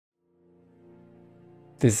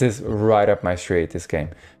This is right up my street, this game.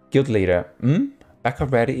 Guild leader. Back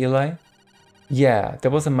already, Eli? Yeah,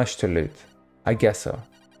 there wasn't much to loot. I guess so.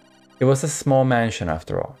 It was a small mansion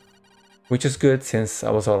after all. Which is good since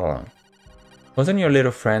I was all alone. Wasn't your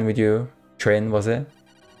little friend with you? Trin, was it?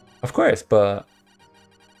 Of course, but...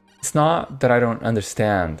 It's not that I don't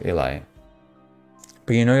understand, Eli.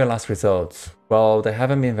 But you know your last results. Well, they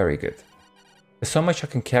haven't been very good. There's so much I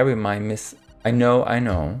can carry my miss... I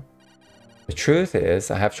know. The truth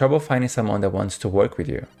is, I have trouble finding someone that wants to work with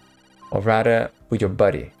you. Or rather, with your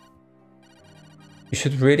buddy. You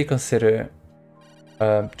should really consider...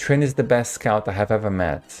 Trin is the best scout I have ever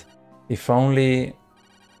met. If only...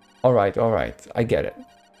 Alright, I get it.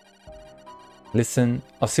 Listen,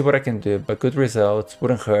 I'll see what I can do, but good results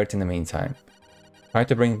wouldn't hurt in the meantime. Try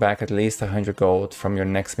to bring back at least 100 gold from your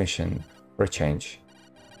next mission for a change.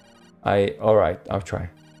 Alright, I'll try.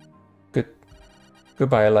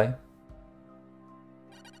 Goodbye, Eli.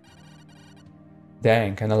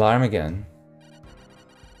 Dang, an alarm again.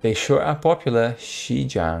 They sure are popular,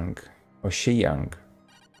 Xijang. Or Xiyang.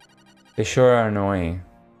 They sure are annoying.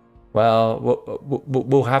 Well,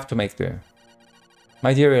 we'll have to make do.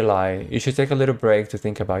 My dear Eli, you should take a little break to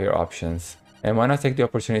think about your options. And why not take the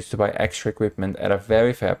opportunity to buy extra equipment at a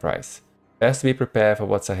very fair price? Best to be prepared for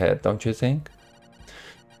what's ahead, don't you think?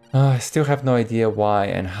 I still have no idea why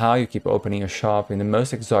and how you keep opening your shop in the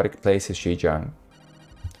most exotic places, Xijang.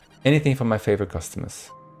 Anything for my favorite customers.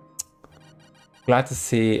 Glad to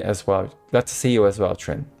see you as well,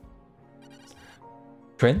 Trin.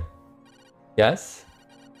 Trin? Yes?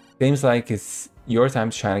 Seems like it's your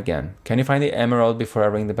time to shine again. Can you find the emerald before I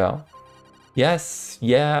ring the bell? Yes,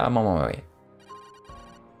 yeah, I'm on my way.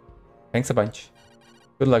 Thanks a bunch.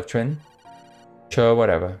 Good luck, Trin. Sure,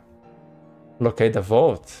 whatever. Locate the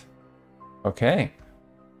vault. Okay.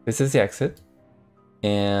 This is the exit.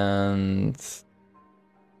 And...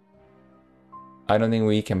 I don't think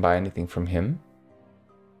we can buy anything from him.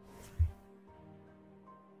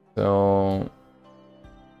 So...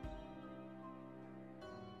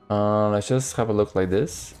 let's just have a look like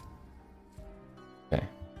this. Okay.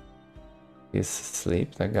 He's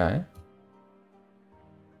asleep, that guy.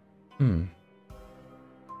 Is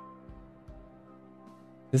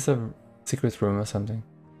this a secret room or something?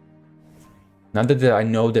 Now that I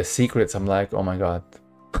know the secrets, I'm like, oh my god.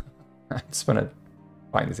 I just wanna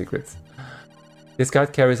find the secrets. This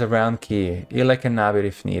guard carries a round key. Eli can nab it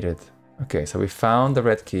if needed. Okay, so we found the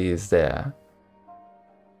red key is there.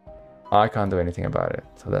 I can't do anything about it,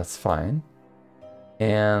 so that's fine.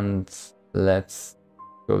 And let's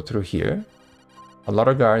go through here. A lot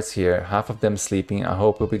of guards here, half of them sleeping. I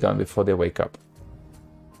hope we'll be gone before they wake up.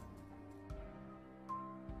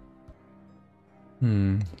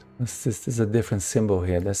 This is a different symbol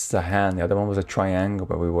here. This is a hand. The other one was a triangle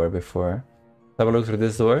where we were before. Let's have a look through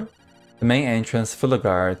this door. The main entrance full of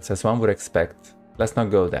guards, as one would expect. Let's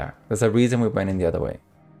not go there. There's a reason we went in the other way.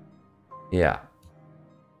 Yeah.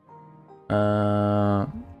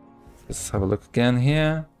 Let's have a look again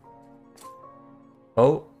here.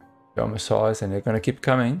 Oh, they almost saw us and they're gonna keep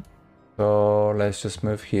coming. So let's just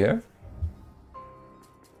move here.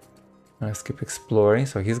 Let's keep exploring.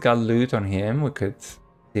 So he's got loot on him. We could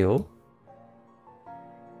steal.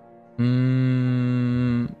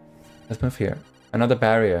 Let's move here. Another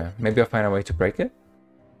barrier. Maybe I'll find a way to break it.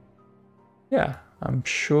 Yeah, I'm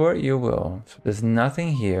sure you will. So there's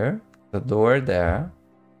nothing here. The door there.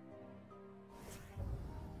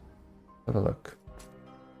 Have a look.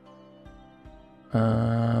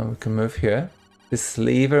 We can move here. This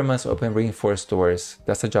lever must open reinforced doors.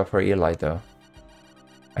 That's a job for Eli though.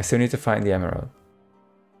 I still need to find the emerald.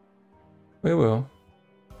 We will.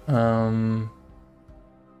 Enemy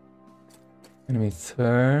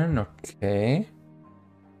turn, okay.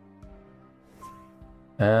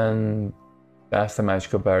 And that's the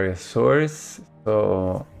magical barrier source.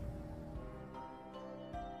 So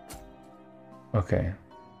okay.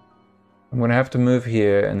 I'm gonna have to move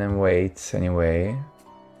here and then wait anyway.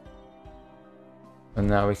 And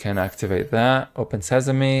now we can activate that. Open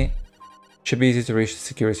sesame. Should be easy to reach the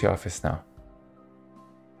security office now.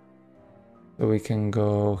 So we can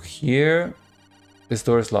go here. This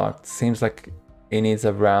door is locked. Seems like it needs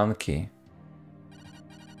a round key.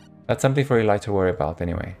 That's something for Eli to worry about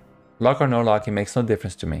anyway. Lock or no lock, it makes no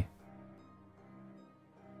difference to me.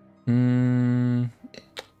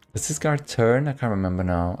 Does this guard turn? I can't remember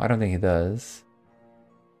now. I don't think he does.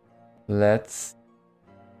 Let's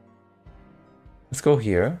go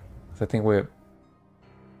here. I think we're...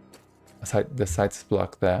 the side is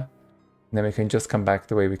blocked there. And then we can just come back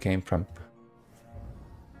the way we came from.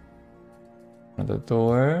 Another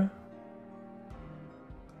door.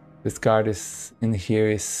 This guard is in here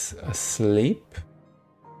is asleep.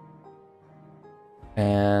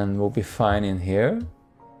 And we'll be fine in here.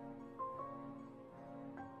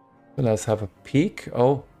 So let's have a peek.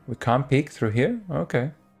 Oh, we can't peek through here?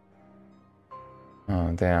 Okay.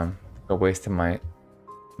 Oh, damn. I wasted my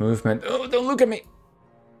movement. Oh, don't look at me!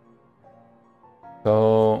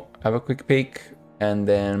 So, have a quick peek and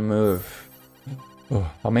then move. Oh,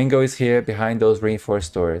 our main goal is here behind those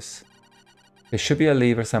reinforced doors. There should be a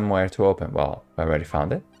lever somewhere to open. Well, I already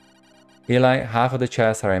found it. Eli, half of the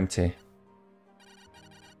chests are empty.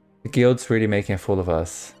 The guild's really making a fool of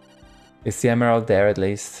us. Is the emerald there at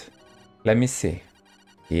least? Let me see.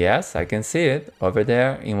 Yes, I can see it over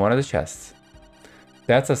there in one of the chests.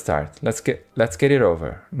 That's a start. Let's get it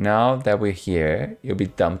over. Now that we're here, you'll be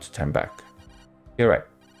dumb to turn back. You're right.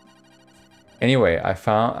 Anyway, I've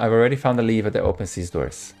already found a lever that opens these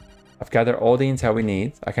doors. I've gathered all the intel we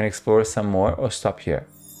need. I can explore some more or stop here.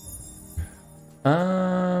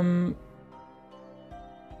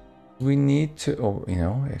 We need to, oh, you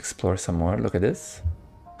know, explore some more. Look at this.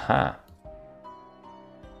 Ha.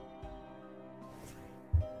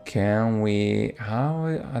 Can we, how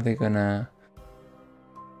are they gonna,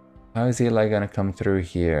 how is Eli gonna come through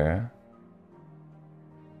here?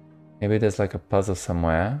 Maybe there's like a puzzle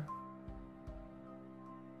somewhere.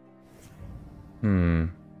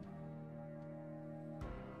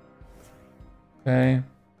 Okay.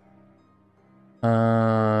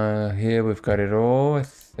 Here we've got it all, I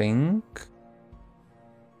think.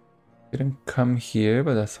 Didn't come here,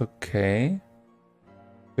 but that's okay.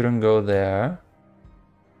 Couldn't go there.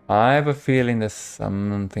 I have a feeling there's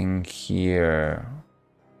something here.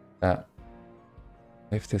 That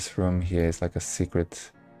if this room here is like a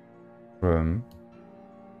secret room.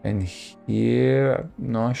 And here,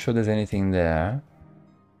 I'm not sure there's anything there.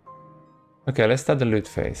 Okay, let's start the loot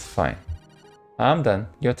phase. Fine. I'm done.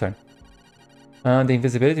 Your turn. The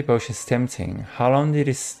invisibility potion is tempting. How long did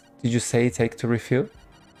you say it take to refill?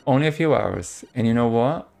 Only a few hours. And you know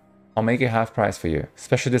what? I'll make it half price for you.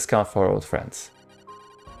 Special discount for old friends.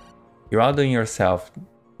 You're outdoing yourself,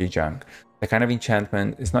 D-Junk. The kind of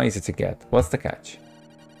enchantment is not easy to get. What's the catch?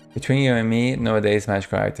 Between you and me, nowadays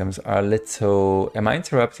magical items are a little... Am I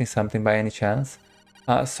interrupting something by any chance?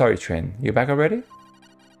 Sorry, Trin. You back already?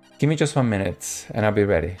 Give me just 1 minute and I'll be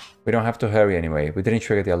ready. We don't have to hurry anyway. We didn't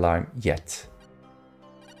trigger the alarm yet.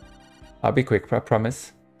 I'll be quick, I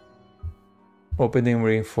promise. Opening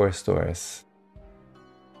reinforced doors.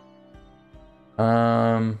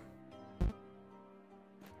 So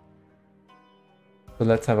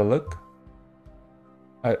let's have a look.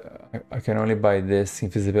 I can only buy this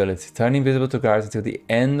invisibility. Turn invisible to guards until the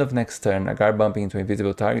end of next turn. A guard bumping into an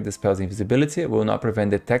invisible target dispels invisibility. It will not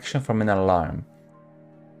prevent detection from an alarm.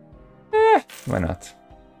 Why not?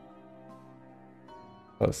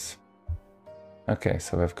 Close. Okay,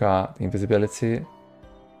 so we've got invisibility.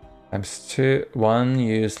 Times 2. 1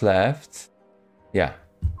 use left. Yeah.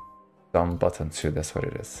 Down button 2, that's what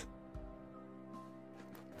it is.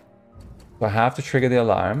 So I have to trigger the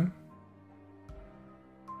alarm.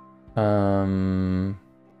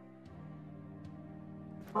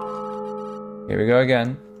 Here we go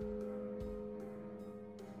again.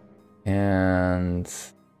 And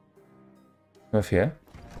move here.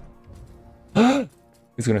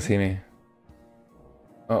 He's gonna see me.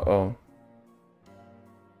 Uh-oh.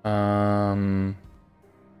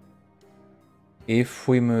 If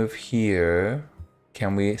we move here,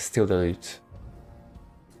 can we steal the loot?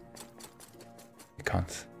 We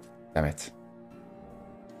can't. Damn it.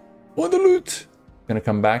 Want the loot! Gonna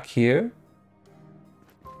come back here.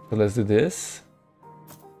 So let's do this.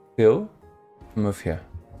 Steal. Move here.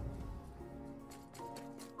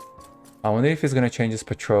 I wonder if he's gonna change his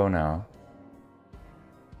patrol now.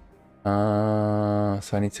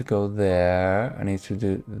 So I need to go there. I need to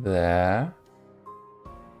do there.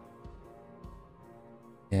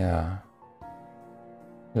 Yeah.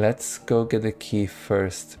 Let's go get the key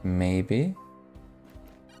first, maybe.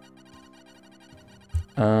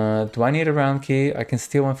 Do I need a round key? I can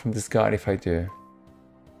steal one from this guard if I do.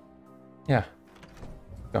 Yeah.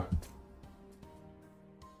 Go.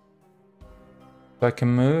 So I can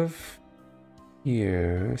move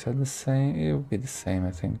here. Is that the same? It will be the same,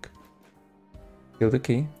 I think. Steal the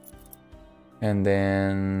key. And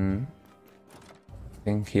then I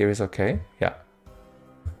think here is okay. Yeah.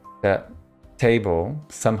 That table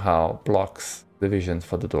somehow blocks the vision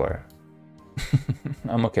for the door.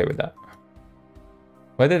 I'm okay with that.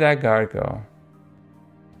 Where did that guard go?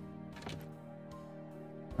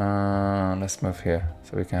 Let's move here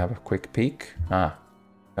so we can have a quick peek.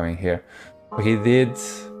 Coming here. So he did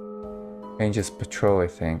change his patrol, I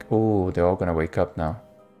think. Oh, they're all gonna wake up now.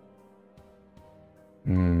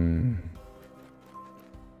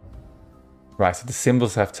 Right, so the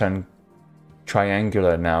symbols have turned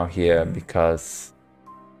triangular now here because,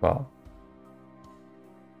 well,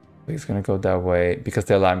 he's gonna go that way because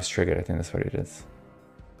the alarm's triggered. I think that's what it is.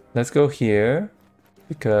 Let's go here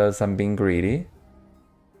because I'm being greedy.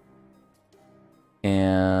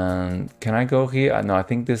 And can I go here? No, I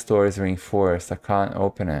think this door is reinforced. I can't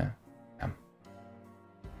open it. I'm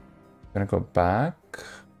gonna go back.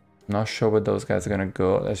 Not sure where those guys are gonna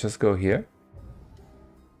go. Let's just go here.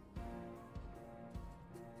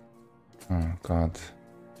 Oh god.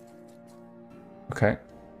 Okay.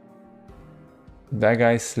 That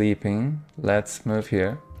guy's sleeping. Let's move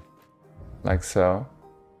here. Like so.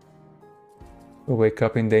 We'll wake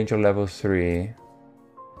up in danger level 3.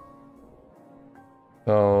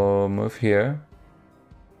 So move here.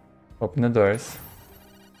 Open the doors.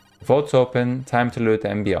 Vault's open. Time to loot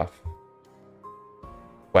and be off.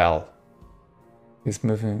 Well. He's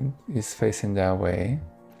moving. He's facing that way.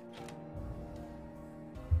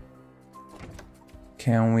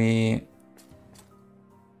 Can we...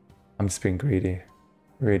 I'm just being greedy.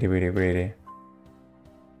 Greedy.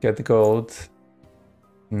 Get the gold.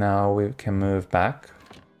 Now we can move back.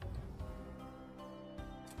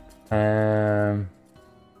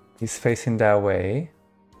 He's facing that way.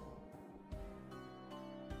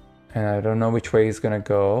 And I don't know which way he's gonna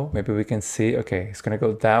go. Maybe we can see. Okay, he's gonna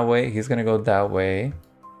go that way. He's gonna go that way.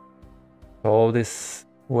 So this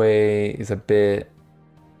way is a bit...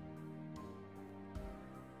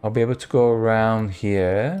 I'll be able to go around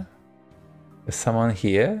here. There's someone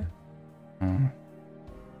here.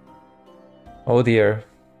 Oh dear.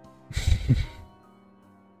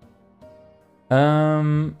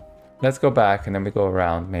 Let's go back and then we go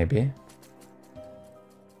around maybe.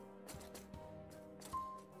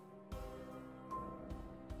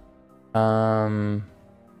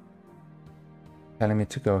 Telling me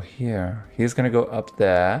to go here. He's gonna go up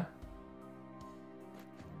there.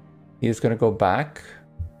 He's gonna go back.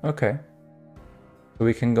 Okay. So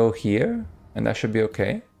we can go here and that should be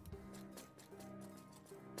okay.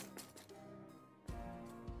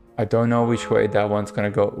 I don't know which way that one's gonna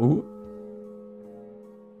go. Ooh.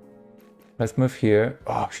 Let's move here.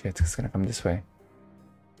 Oh shit, it's gonna come this way.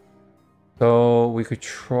 So we could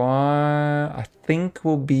try... I think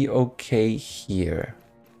we'll be okay here.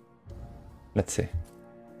 Let's see.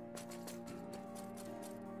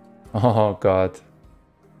 Oh god.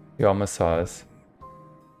 He almost saw us.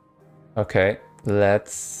 Okay,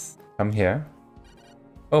 let's come here.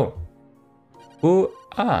 Oh. Ooh,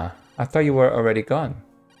 I thought you were already gone.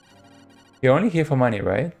 You're only here for money,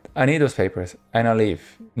 right? I need those papers, and I'll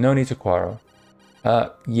leave. No need to quarrel.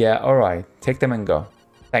 Yeah, alright. Take them and go.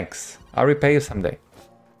 Thanks. I'll repay you someday.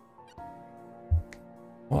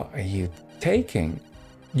 What are you taking?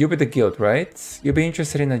 You'll be the guild, right? You'll be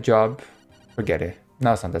interested in a job? Forget it.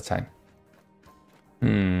 Now's not the time.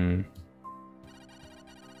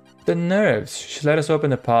 The nerves. She let us open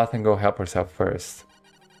the path and go help herself first.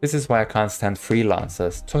 This is why I can't stand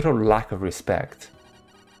freelancers. Total lack of respect.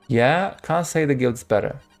 Yeah, can't say the guild's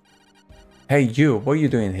better. Hey you, what are you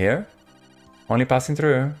doing here? Only passing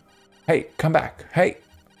through. Hey, come back. Hey!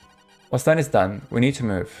 What's done is done. We need to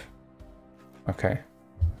move. Okay.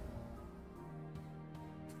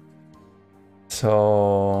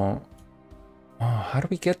 So... Oh, how do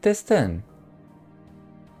we get this then?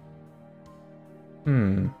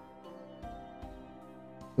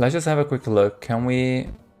 Let's just have a quick look. Can we...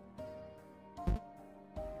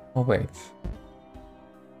 Oh, wait.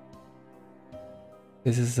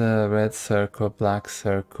 This is a red circle, black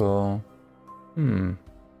circle. Is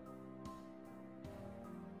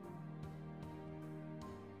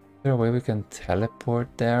there a way we can teleport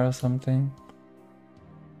there or something?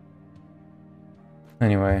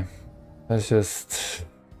 Anyway, let's just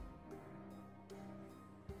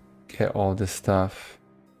get all this stuff.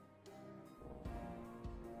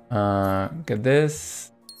 Get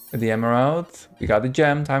this, get the emerald. We got the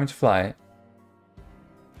gem, time to fly.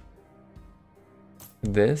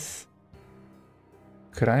 This.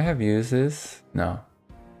 Could I have used this? No.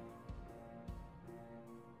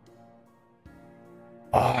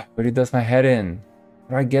 Oh, it really does my head in.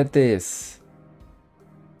 How do I get this?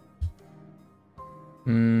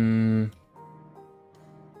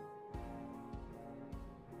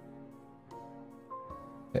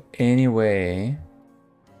 Anyway,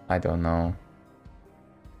 I don't know.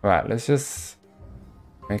 Right, let's just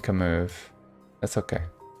make a move. That's okay.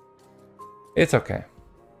 It's okay.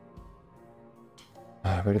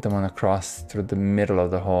 I really don't want to cross through the middle of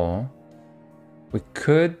the hole. We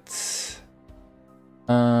could...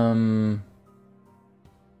 I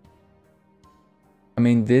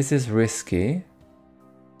mean, this is risky.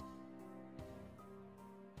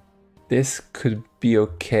 this could be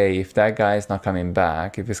okay if that guy is not coming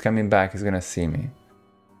back. If he's coming back, he's gonna see me.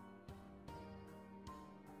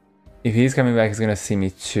 If he's coming back, he's gonna see me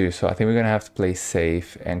too. So I think we're gonna have to play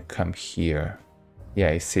safe and come here.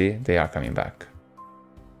 Yeah, you see, they are coming back.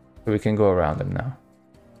 So we can go around them now.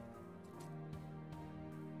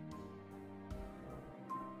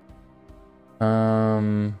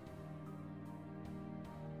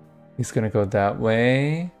 He's gonna go that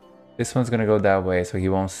way. This one's gonna go that way, so he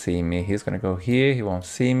won't see me. He's gonna go here, he won't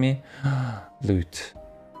see me. Loot.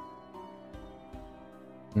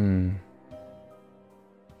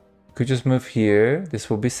 Could just move here. This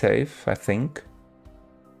will be safe, I think.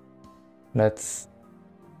 Let's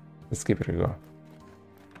give it a go.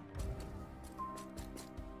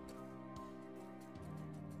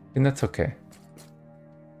 I think that's okay.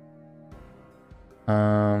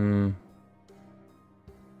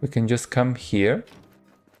 We can just come here.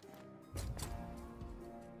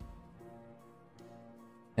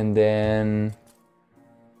 And then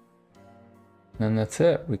that's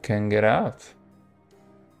it. We can get out.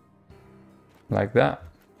 Like that.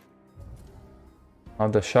 Oh,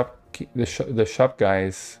 the shop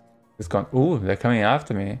guys is gone. Ooh, they're coming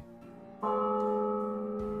after me.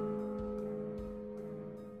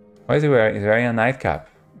 Why is he wearing? He's wearing a nightcap.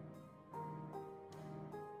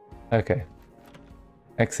 Okay.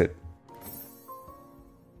 Exit.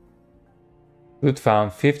 Loot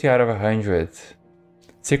found 50 out of 100.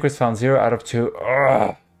 Secrets found 0 out of 2.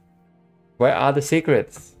 Ugh. Where are the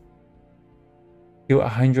secrets? Still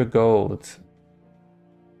 100 gold.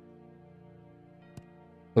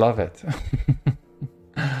 Love it.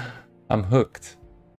 I'm hooked.